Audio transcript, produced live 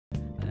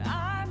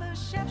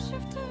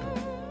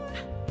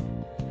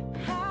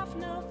have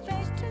no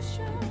face to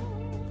show.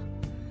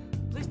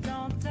 Please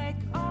don't take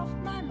off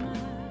my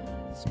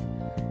mask,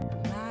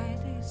 my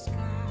disguise.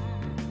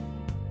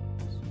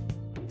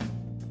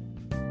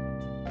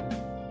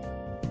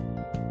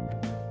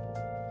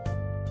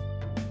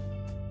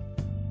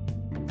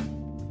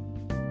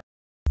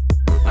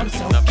 I'm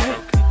so gay,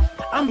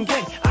 I'm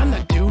gay, I'm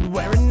the dude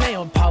wearing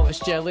nail polish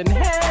yelling,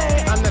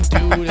 hey! I'm the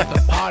dude at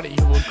the party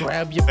who will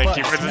grab your butt. Thank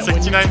you for the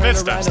 69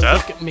 bits, Dubstep.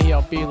 Look at me,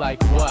 I'll be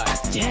like,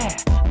 what? Yeah,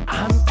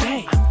 I'm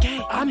gay,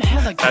 I'm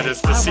hella gay. That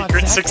is the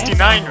secret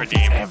 69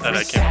 redeem that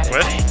I came up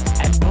with.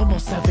 And normal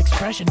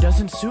self-expression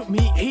doesn't suit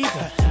me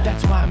either.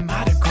 That's why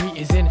my degree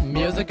is in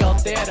musical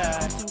theater.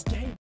 So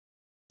gay.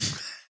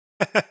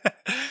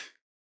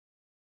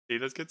 See,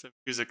 let's get some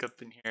music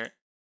up in here.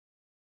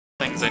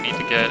 Things I need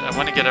to get. I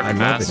want to get every I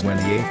mask. love it when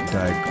the eighth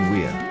type can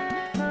win.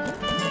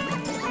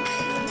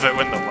 But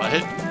when the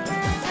what?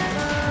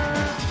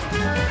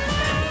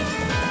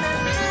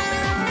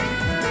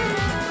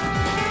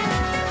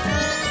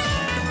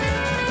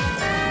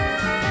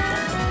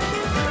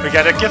 We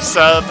got a gift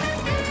sub.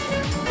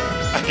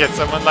 I get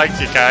someone like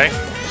you, guy.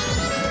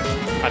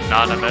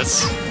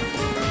 Anonymous.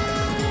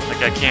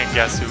 Like I can't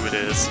guess who it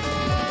is.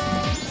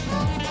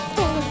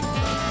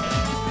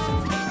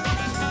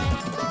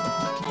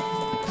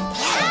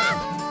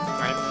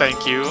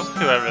 Thank you,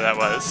 whoever that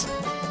was.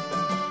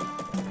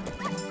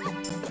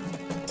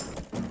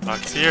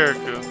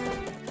 FoxyAreku.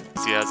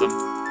 Enthusiasm.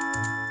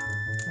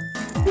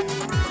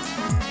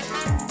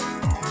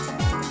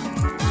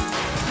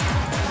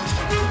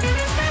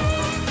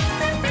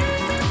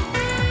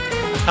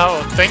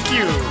 Oh, thank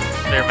you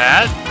there,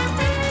 Matt.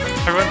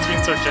 Everyone's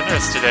being so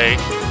generous today.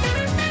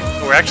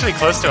 We're actually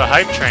close to a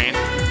hype train.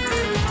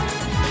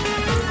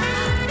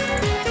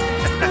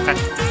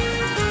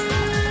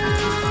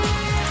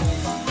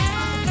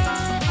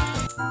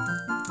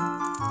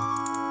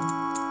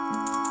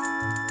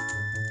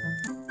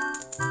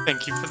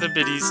 Thank you for the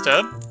biddy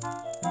stub.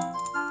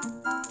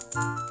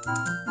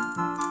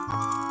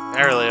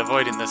 Narrowly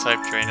avoiding this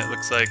hype train, it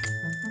looks like.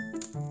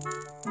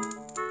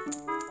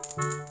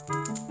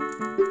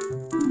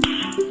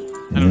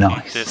 I don't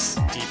need this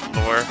deep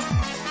lore.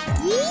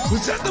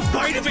 Was that the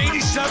bite of 87?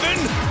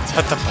 Is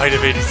that the bite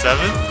of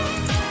 87?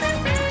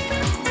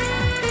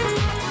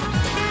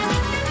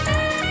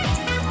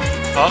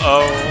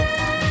 Uh-oh.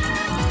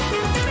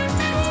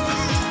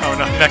 Oh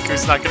no,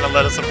 Neku's not gonna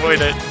let us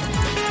avoid it.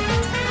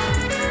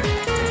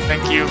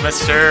 Thank you,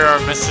 Mr. or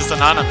Mrs.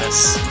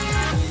 Anonymous.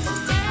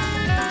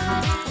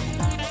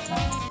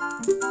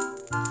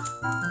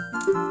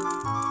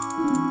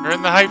 We're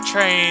in the hype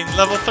train,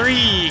 level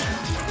 3!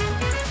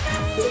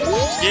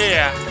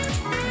 Yeah!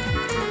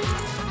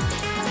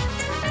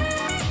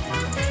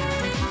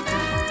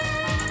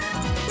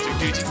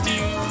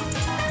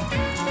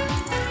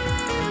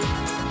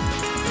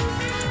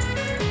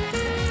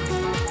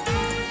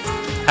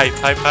 Hype,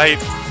 hype,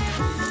 hype!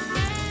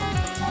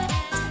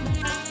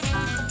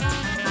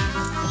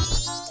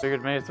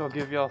 Figured may as well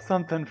give y'all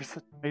something for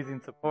such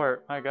amazing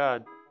support. My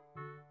god.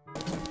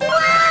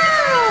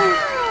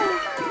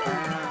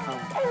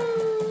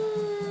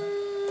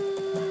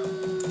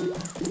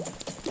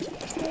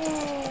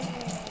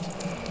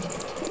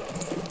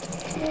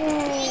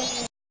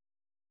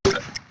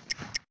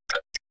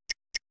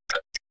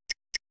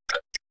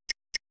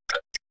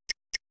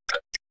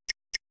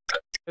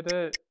 Did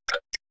it.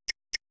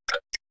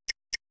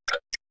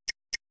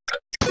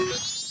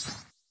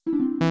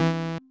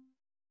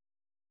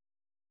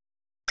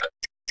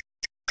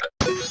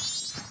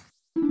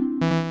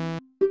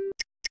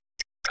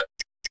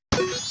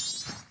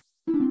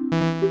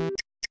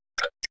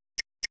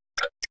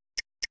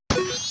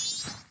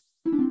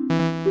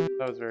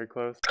 That was very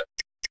close.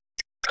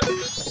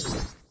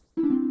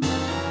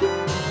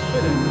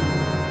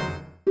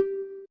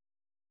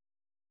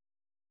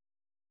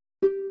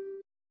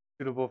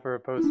 Suitable for a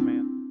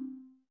postman.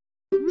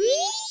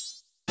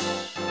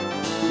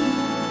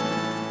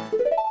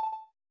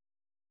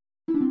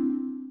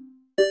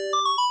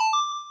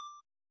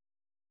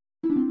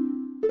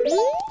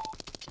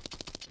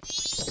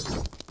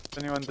 If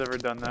anyone's ever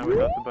done that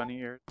without the bunny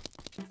ears.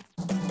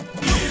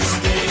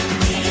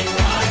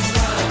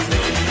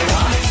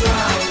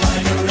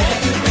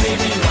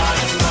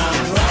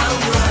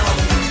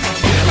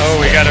 Oh,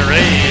 we got a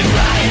raid.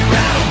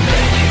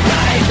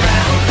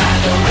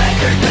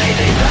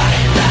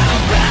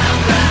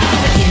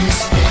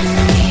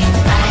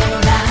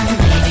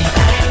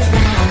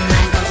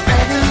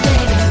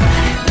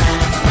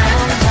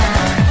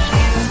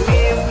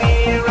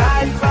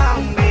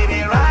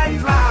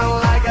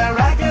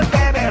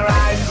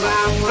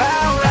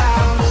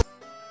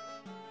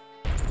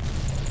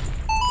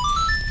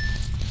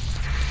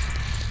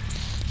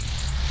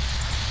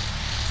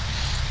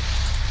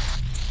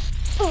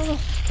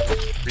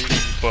 Reading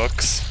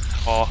books.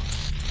 Oh.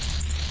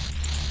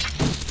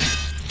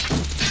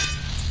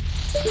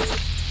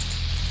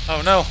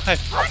 Oh no, I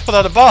pulled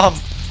out a bomb!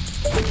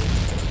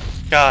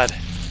 God.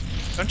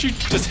 Don't you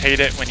just hate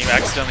it when you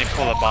accidentally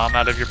pull a bomb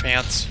out of your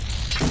pants?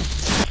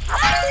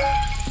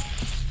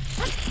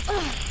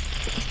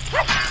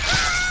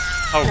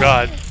 Oh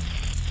god.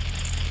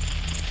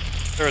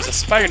 There was a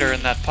spider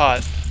in that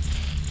pot.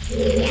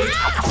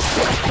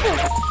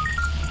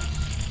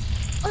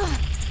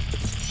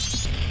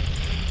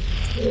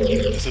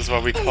 This is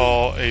what we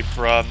call a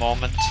bruh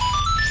moment.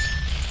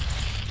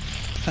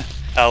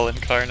 Hell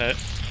incarnate.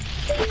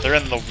 They're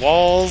in the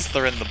walls,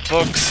 they're in the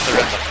books, they're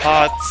in the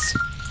pots.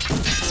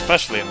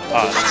 Especially in the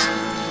pots.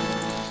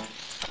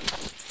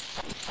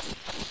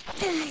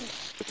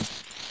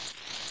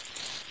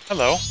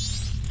 Hello.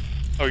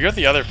 Oh, you're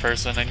the other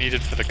person I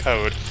needed for the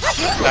code.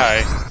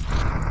 Hi.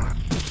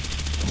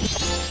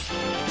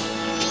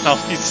 All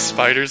these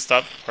spiders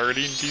stop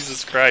farting,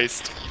 Jesus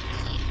Christ.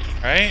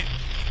 Right?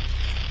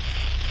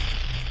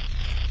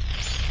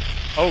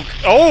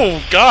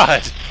 Oh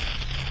God!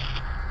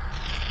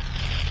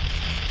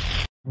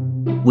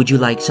 Would you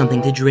like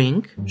something to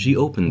drink? She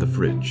opened the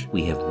fridge.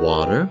 We have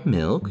water,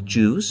 milk,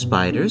 juice,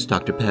 spiders,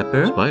 Dr.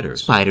 Pepper.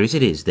 Spiders? Spiders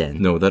it is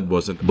then. No, that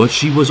wasn't. But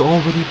she was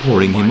already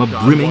pouring him a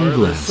brimming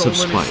glass of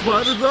spiders.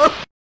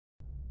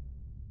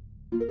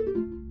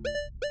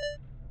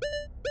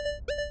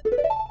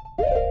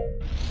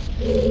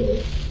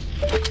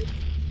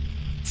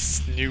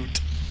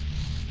 Snoot.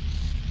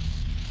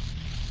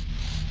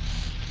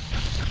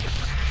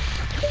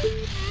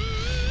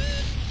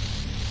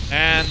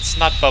 And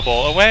snot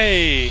bubble,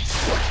 away!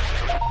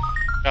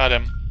 Got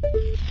him.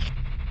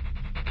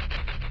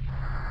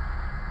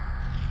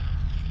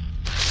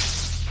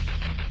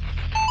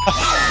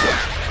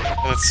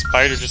 That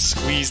spider just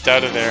squeezed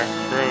out of there.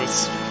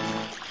 Gross.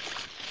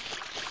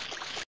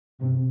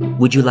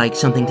 Would you like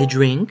something to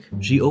drink?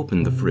 She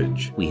opened the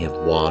fridge. We have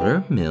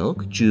water,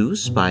 milk,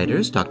 juice,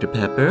 spiders, Dr.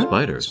 Pepper.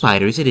 Spiders?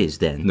 Spiders it is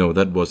then. No,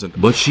 that wasn't.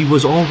 But she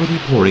was already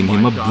pouring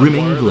him a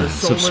brimming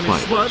glass of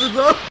spiders.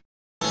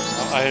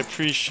 I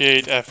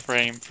appreciate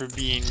Ephraim for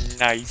being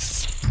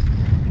nice.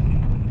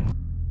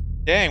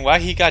 Dang, why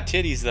he got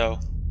titties though?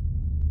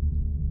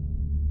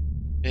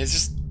 It's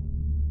just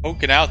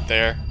poking out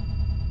there.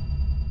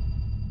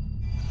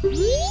 This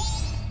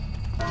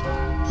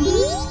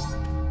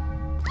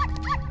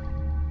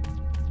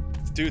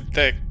dude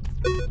thick.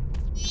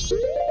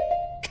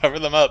 Cover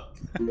them up.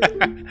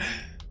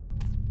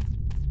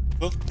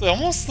 It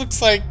almost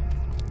looks like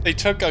they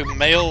took a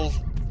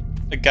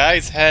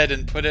guy's head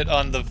and put it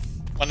on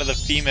one of the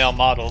female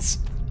models.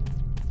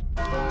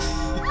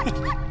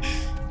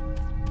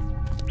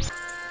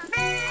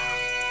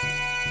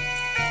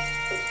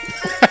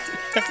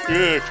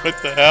 Ugh, what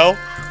the hell?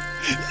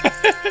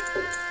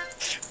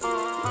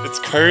 It's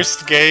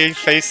cursed, gay,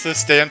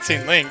 faceless,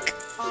 dancing Link.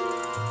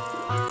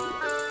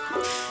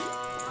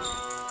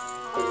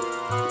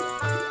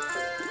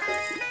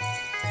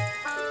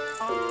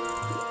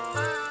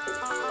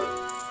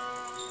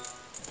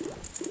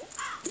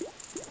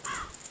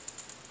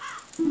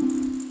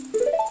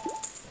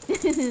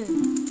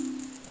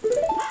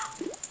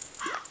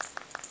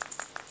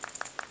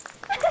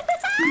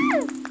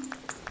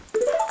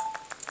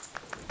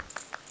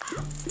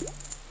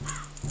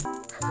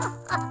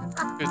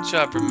 Good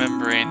job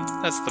remembering.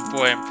 That's the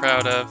boy I'm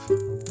proud of.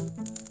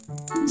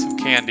 Some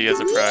candy as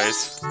a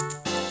prize.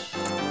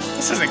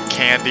 This isn't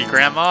candy,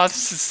 Grandma.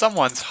 This is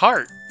someone's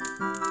heart.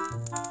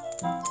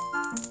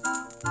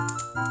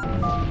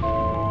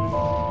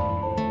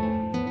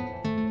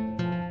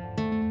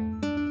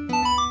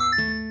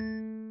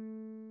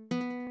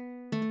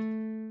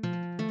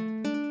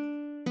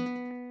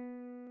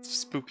 It's a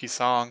spooky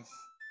song.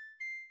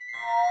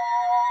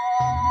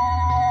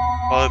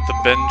 Call it the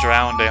Ben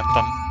Drowned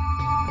anthem.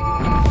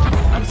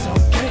 I'm so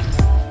gay,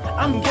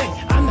 I'm gay,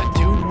 I'm the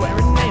dude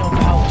wearing nail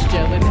polish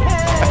gelling.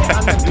 Hey,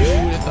 I'm the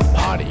dude at the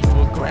party who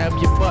will grab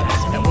your butt.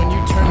 And when you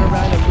turn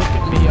around and look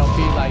at me, I'll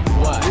be like,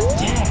 what?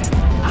 Yeah,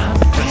 I'm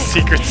gay.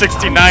 Secret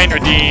 69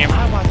 redeem.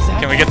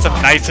 Can we get some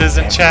nices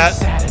in chat?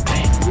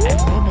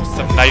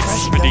 Some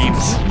nice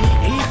redeems.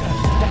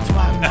 That's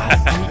why my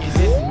feet is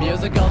in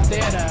musical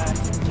theater.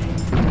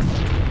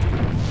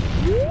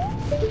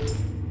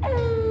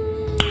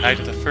 Night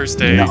of the first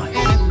day.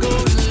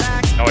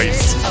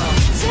 Noise.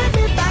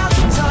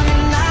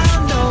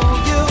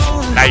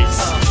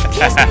 Nice.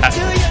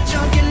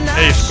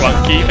 Hey,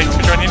 Squonky, thanks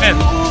for joining in.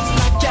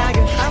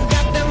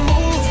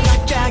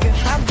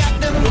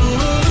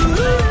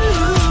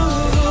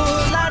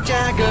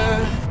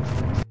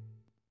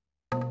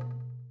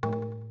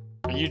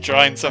 Are you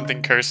drawing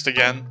something cursed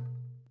again?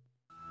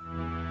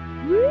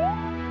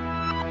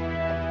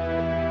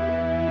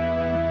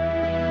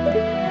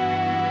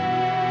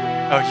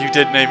 Oh, you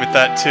did name it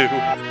that too.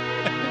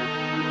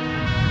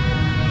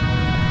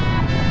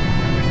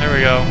 There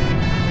we go.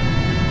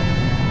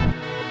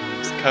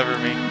 Just cover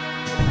me.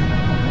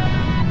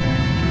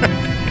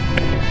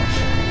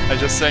 I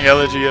just sang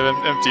Elegy of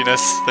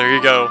Emptiness. There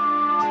you go.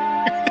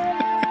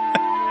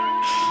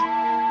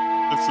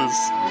 This is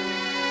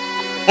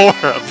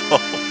horrible.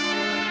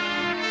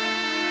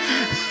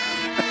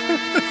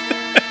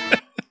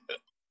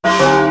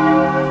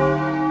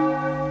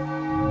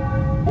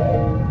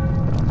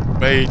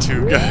 Way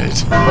too good.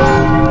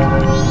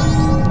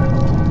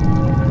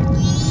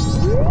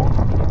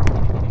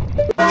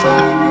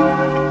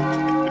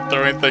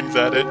 legs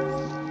at it.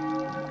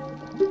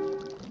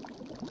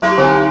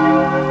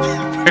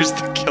 Where's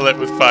the kill it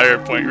with fire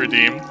point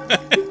redeem?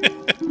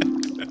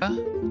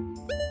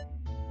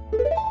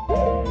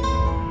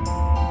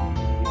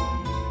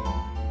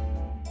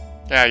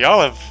 Yeah,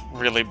 y'all have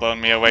really blown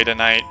me away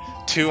tonight.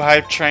 2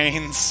 hype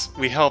trains.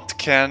 We helped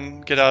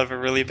Ken get out of a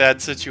really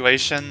bad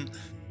situation.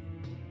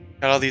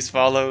 Got all these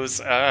follows.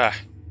 Alright.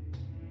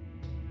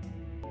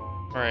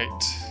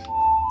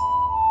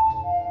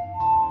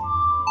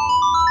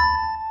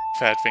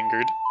 Fat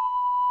fingered.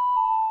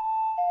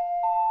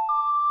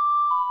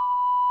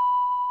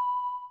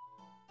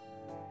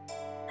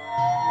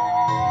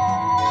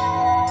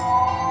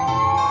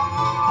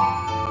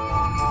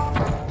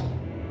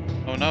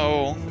 Oh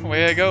no,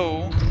 away I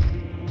go.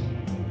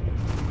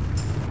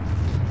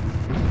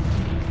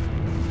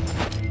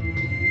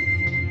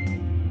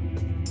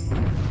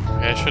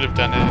 Okay, I should have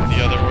done it in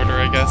the other order,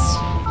 I guess.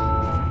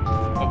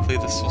 Hopefully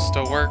this will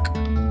still work.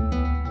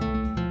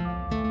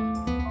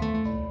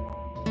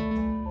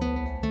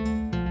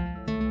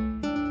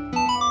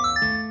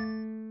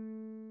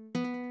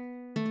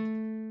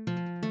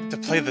 To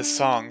play this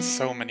song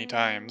so many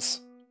times.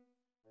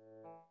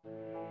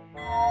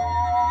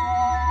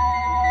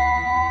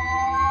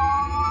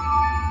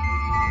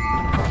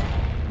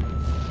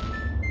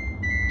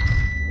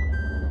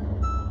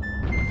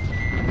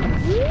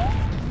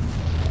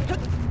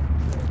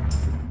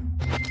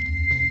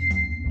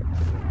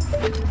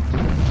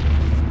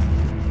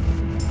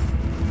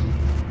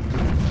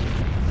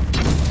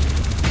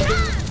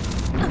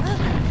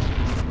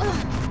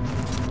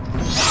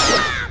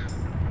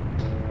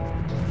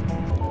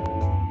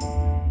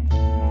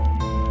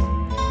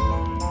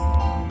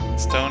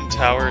 Stone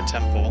Tower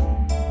Temple.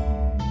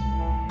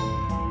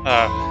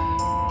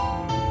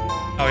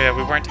 Oh yeah,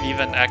 we weren't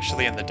even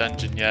actually in the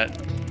dungeon yet.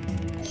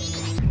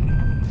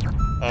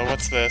 Oh,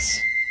 what's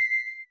this?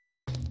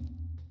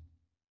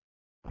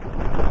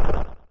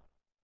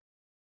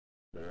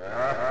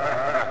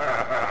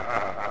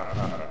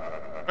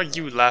 What are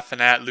you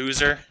laughing at,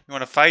 loser? You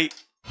wanna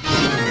fight?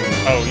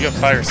 Oh, you have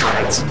fire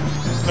swords.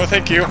 No,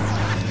 thank you.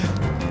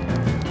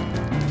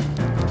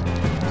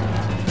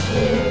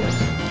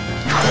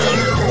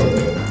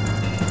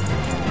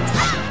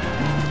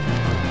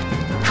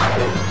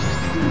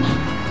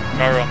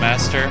 Garo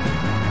Master.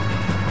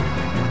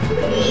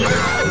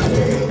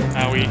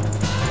 Owie.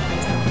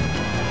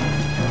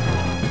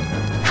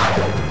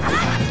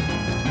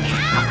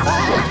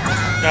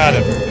 Got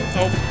him.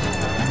 Oh.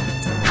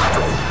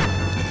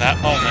 In that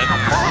moment.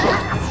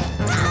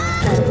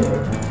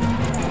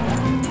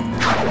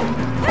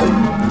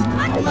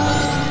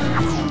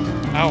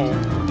 Ow.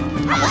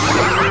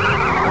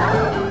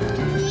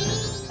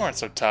 You weren't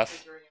so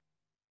tough.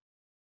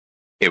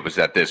 It was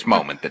at this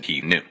moment that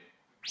he knew.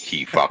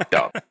 He fucked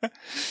up.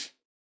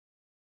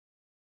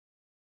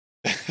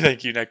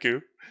 Thank you,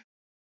 Neku.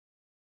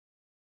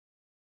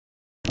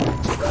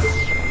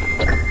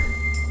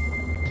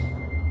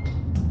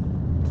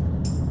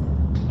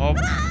 Oh.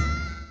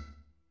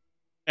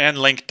 And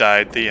Link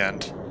died, the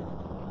end.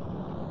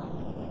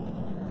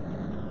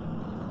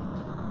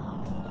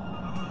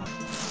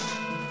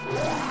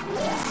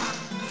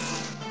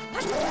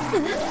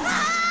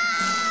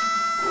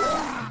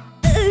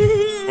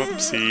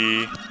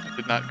 Whoopsie. I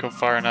did not go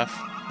far enough.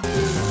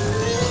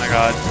 Oh my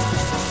god.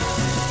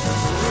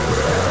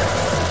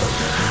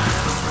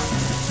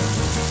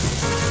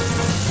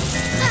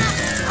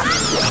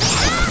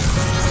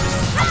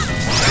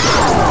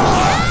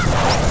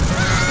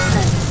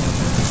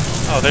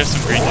 Oh, there's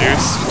some green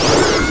juice.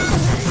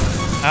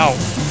 Ow.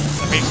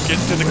 Let me get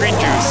into the green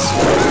juice.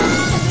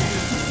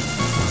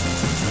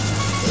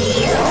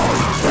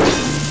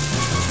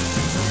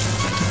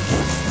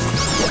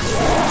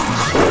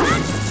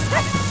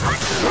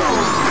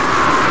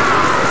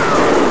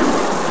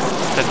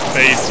 That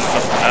face is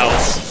something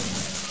else.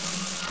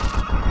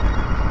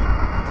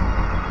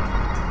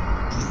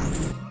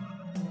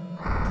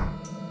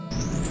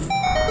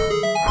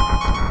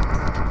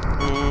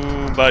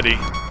 Ooh, buddy.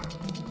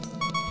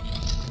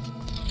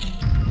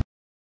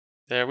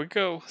 There we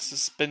go,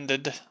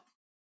 suspended.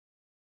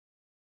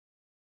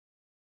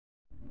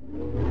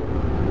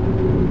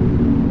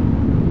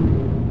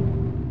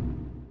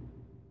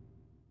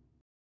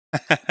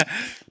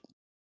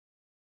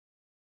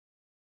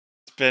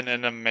 It's been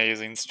an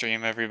amazing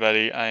stream,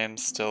 everybody. I am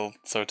still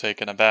so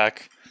taken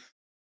aback.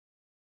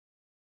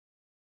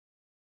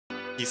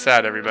 Peace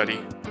out, everybody.